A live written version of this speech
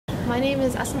My name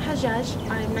is Asma Hajaj.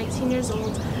 I'm 19 years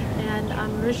old and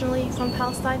I'm originally from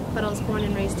Palestine, but I was born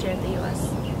and raised here in the US.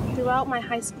 Throughout my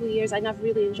high school years, I never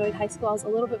really enjoyed high school. I was a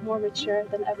little bit more mature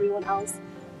than everyone else.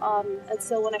 And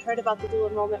so when I heard about the dual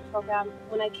enrollment program,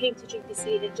 when I came to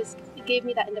GPC, it gave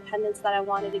me that independence that I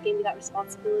wanted. It gave me that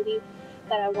responsibility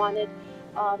that I wanted.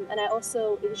 And I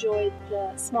also enjoyed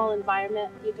the small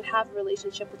environment. You could have a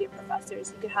relationship with your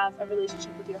professors. You could have a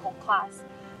relationship with your whole class.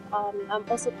 I'm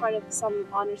also part of some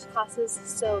honors classes,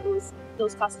 so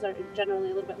those classes are generally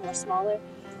a little bit more smaller.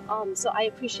 So I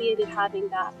appreciated having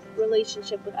that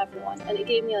relationship with everyone, and it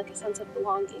gave me like a sense of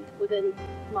belonging within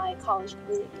my college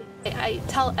community. I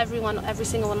tell everyone, every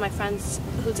single one of my friends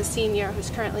who's a senior, who's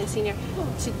currently a senior,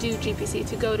 to do GPC,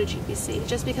 to go to GPC,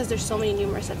 just because there's so many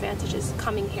numerous advantages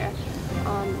coming here.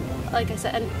 Like I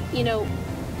said, and you know,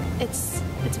 it's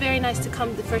very nice to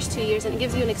come the first 2 years, and it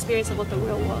gives you an experience of what the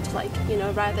real world's like, you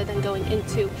know, rather than going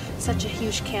into such a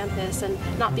huge campus and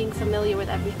not being familiar with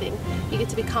everything. You get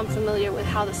to become familiar with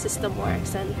how the system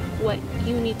works and what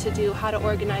you need to do, how to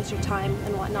organize your time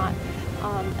and whatnot.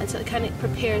 And so it kind of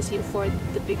prepares you for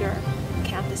the bigger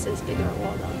campuses, bigger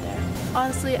world out there.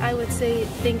 Honestly, I would say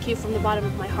thank you from the bottom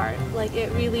of my heart. Like,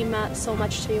 it really meant so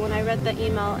much to me. When I read the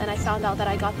email and I found out that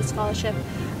I got the scholarship,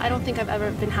 I don't think I've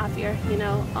ever been happier, you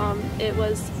know. It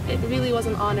really was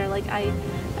an honor. Like,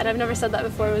 and I've never said that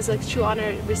before, it was like a true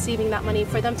honor receiving that money.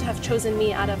 For them to have chosen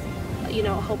me out of, you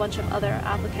know, a whole bunch of other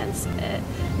applicants, it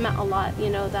meant a lot, you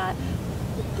know, that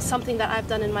something that I've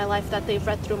done in my life, that they've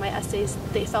read through my essays,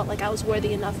 they felt like I was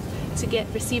worthy enough to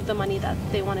receive the money that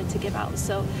they wanted to give out.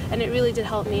 So, and it really did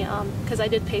help me because I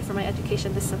did pay for my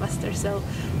education this semester, so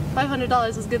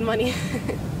 $500 was good money.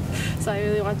 So I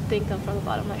really want to thank them from the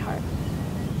bottom of my heart.